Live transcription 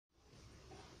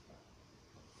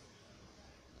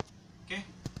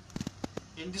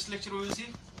In this lecture, we will see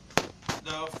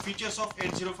the features of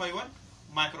 8051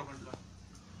 microcontroller.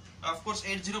 Of course,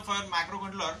 8051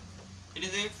 microcontroller, it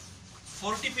is a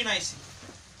 40-pin IC.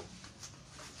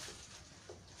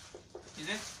 It is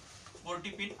a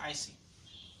 40-pin IC.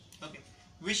 Okay,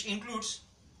 which includes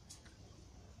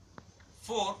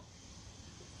 4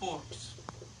 ports,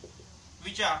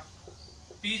 which are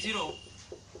P0,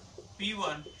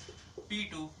 P1,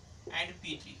 P2, and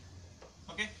P3.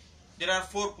 Okay, there are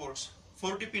 4 ports,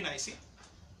 40-pin IC,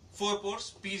 4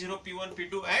 ports P0, P1,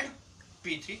 P2, and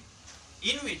P3,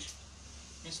 in which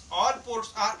means all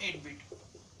ports are 8-bit.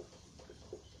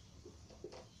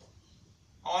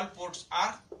 All ports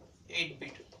are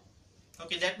 8-bit.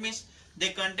 Okay, that means they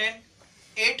contain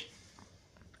 8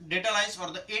 data lines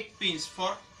or the 8 pins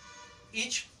for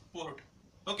each port.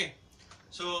 Okay,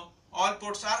 so all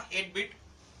ports are 8-bit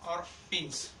or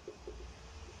pins.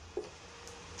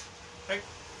 Right.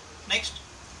 Next,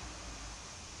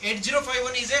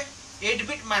 8051 is a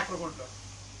 8-bit microcontroller.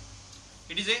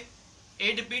 It is a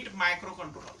 8-bit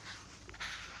microcontroller.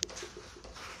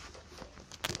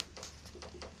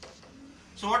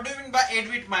 So what do you mean by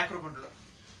 8-bit microcontroller?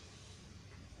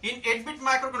 In 8-bit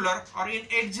microcontroller or in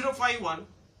 8051,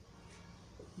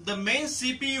 the main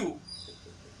CPU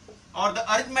or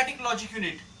the arithmetic logic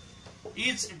unit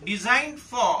is designed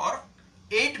for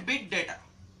 8-bit data.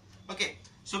 Okay,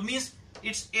 so means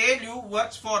its ALU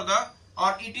works for the,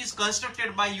 or it is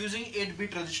constructed by using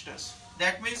 8-bit registers.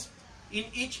 That means in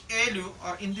each ALU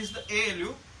or in this the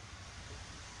ALU,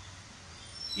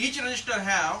 each register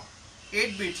have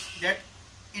 8 bits that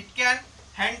it can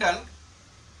handle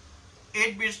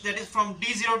 8 bits, that is from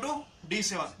D0 to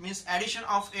D7, means addition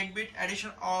of 8 bit,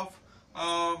 addition of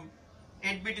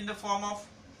 8 bit in the form of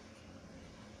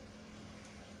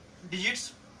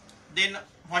digits, then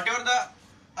whatever the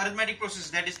arithmetic process,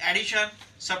 that is addition,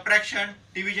 subtraction,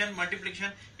 division, multiplication,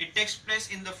 it takes place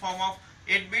in the form of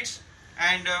 8 bits,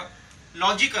 and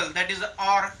logical, that is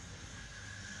OR,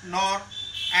 NOR,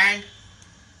 and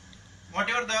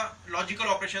whatever the logical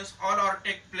operations, all are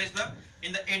take place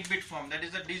in the 8-bit form, that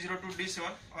is the D0 to D7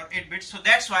 or 8 bits. So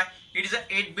that's why it is a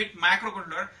 8-bit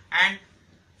microcontroller, and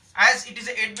as it is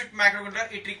a 8-bit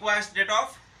microcontroller, it requires data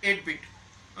of 8-bit.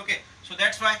 Okay, so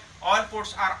that's why all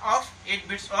ports are of 8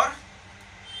 bits or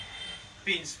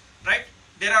pins, right?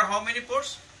 There are how many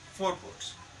ports? 4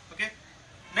 ports. Okay,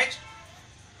 next,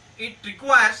 it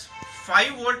requires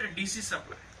 5-volt DC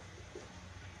supply.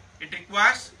 It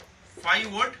requires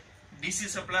 5-volt DC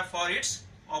supply for its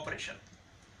operation.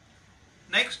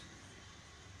 Next,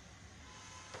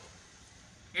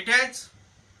 it has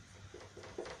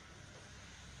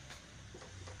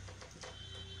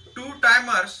 2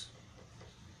 timers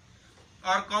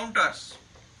or counters.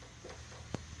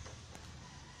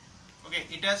 Okay,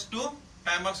 it has 2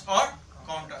 timers or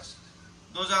counters.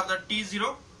 Those are the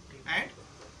T0 and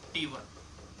T1.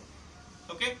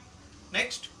 Okay,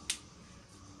 next,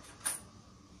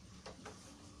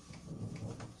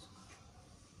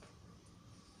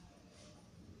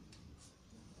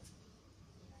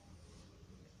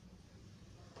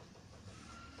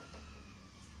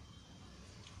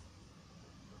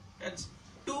 that's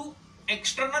 2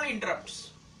 external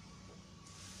interrupts.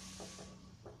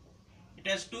 It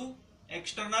has 2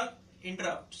 external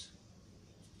interrupts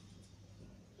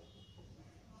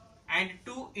and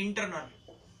 2 internal,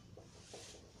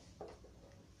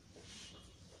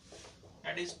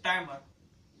 that is timer,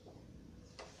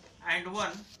 and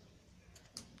 1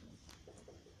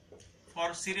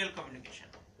 for serial communication.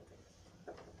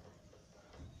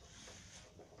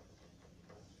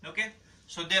 Okay,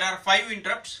 so there are 5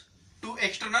 interrupts. 2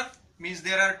 external means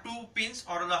there are 2 pins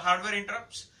or the hardware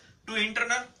interrupts, 2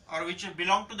 internal or which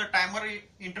belong to the timer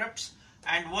interrupts,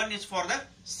 and 1 is for the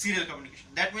serial communication.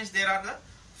 That means there are the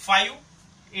 5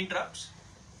 interrupts.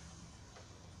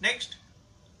 Next,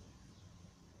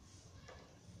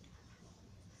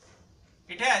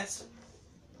 it has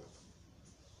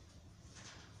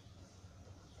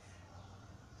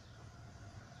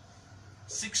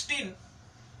 16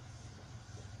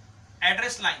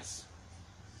 address lines.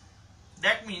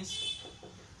 That means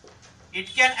it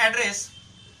can address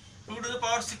 2 to the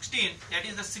power 16, that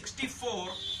is the 64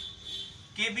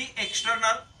 KB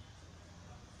external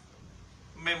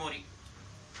memory.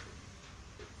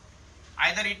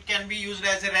 Either it can be used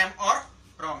as a RAM or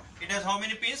ROM. It has how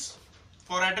many pins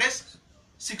for address?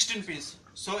 16 pins.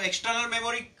 So external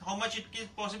memory, how much it is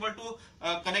possible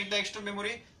to connect the external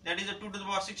memory? That is the 2 to the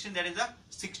power 16, that is the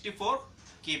 64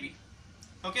 KB.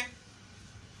 Okay.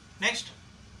 Next,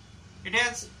 it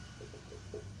has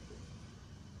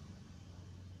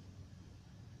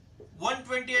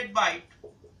 128 byte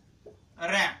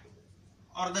RAM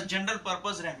or the general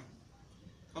purpose RAM.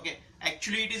 Okay,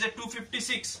 actually it is a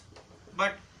 256,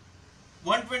 but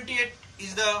 128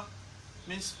 is the,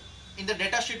 means in the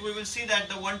data sheet we will see that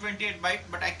the 128 byte,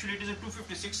 but actually it is a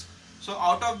 256. So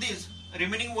out of these,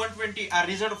 remaining 120 are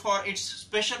reserved for its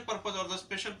special purpose or the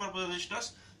special purpose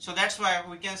registers. So that's why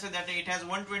we can say that it has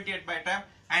 128 byte RAM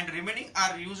and remaining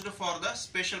are used for the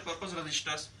special purpose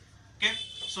registers. Okay,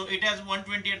 so it has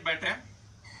 128 byte RAM.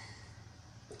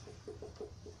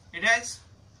 It has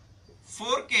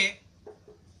 4K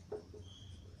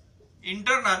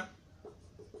internal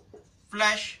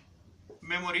flash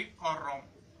memory or ROM.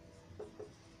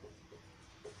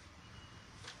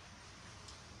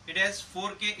 It has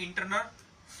 4K internal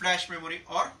flash memory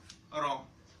or ROM,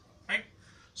 right?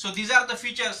 So these are the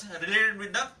features related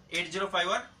with the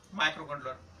 8051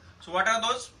 microcontroller. So what are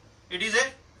those? It is a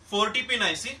 40 pin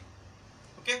IC,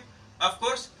 okay, of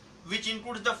course, which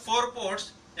includes the 4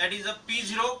 ports, that is a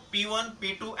P0, P1,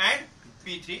 P2 and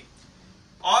P3.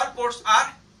 All ports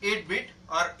are 8-bit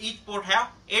or each port have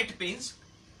 8 pins.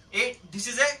 This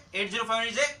is a 8051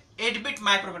 is a 8-bit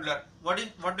microcontroller. What do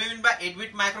you mean by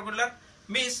 8-bit microcontroller?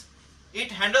 Means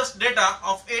it handles data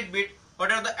of 8-bit,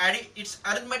 whatever its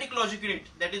arithmetic logic unit,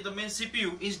 that is the main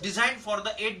CPU, is designed for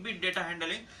the 8-bit data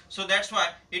handling. So that's why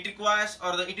it requires,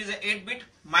 it is a 8-bit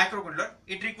microcontroller.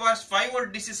 It requires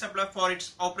 5V DC supply for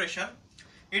its operation.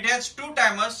 It has 2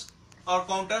 timers or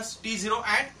counters, T0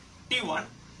 and T1.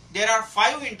 There are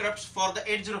 5 interrupts for the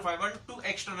 8051, 2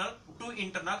 external, 2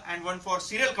 internal and 1 for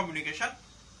serial communication.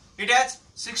 It has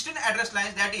 16 address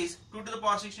lines, that is 2 to the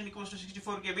power 16 equals to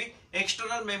 64 KB.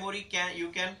 External memory you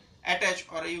can attach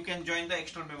or you can join the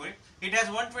external memory. It has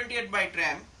 128 byte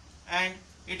RAM and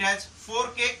it has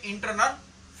 4K internal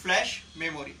flash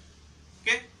memory.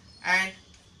 Okay, and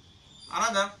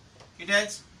another, it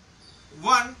has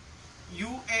one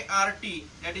UART,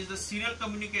 that is the serial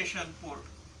communication port.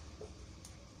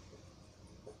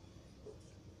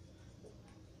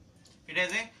 It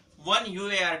has a one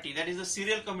UART, that is the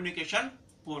serial communication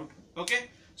port. Okay,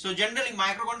 so generally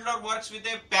microcontroller works with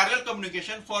a parallel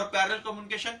communication. For parallel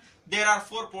communication there are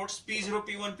 4 ports, P0,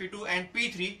 P1, P2 and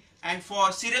P3, and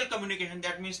for serial communication,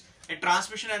 that means a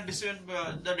transmission and distribution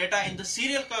the data in the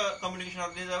serial communication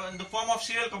or in the form of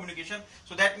serial communication.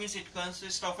 So that means it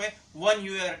consists of a one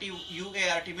UART.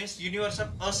 UART means universal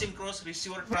asynchronous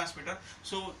receiver transmitter.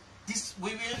 So this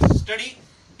we will study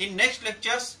in next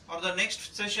lectures or the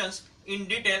next sessions in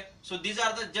detail. So these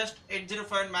are the just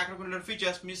 8051 microcontroller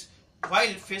features. Means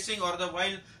while facing or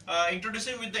while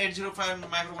introducing with the 8051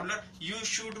 microcontroller, you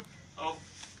should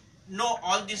know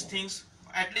all these things,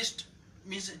 at least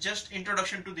means just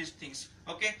introduction to these things.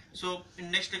 Okay, so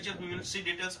in next lecture we will see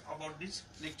details about these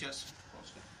lectures.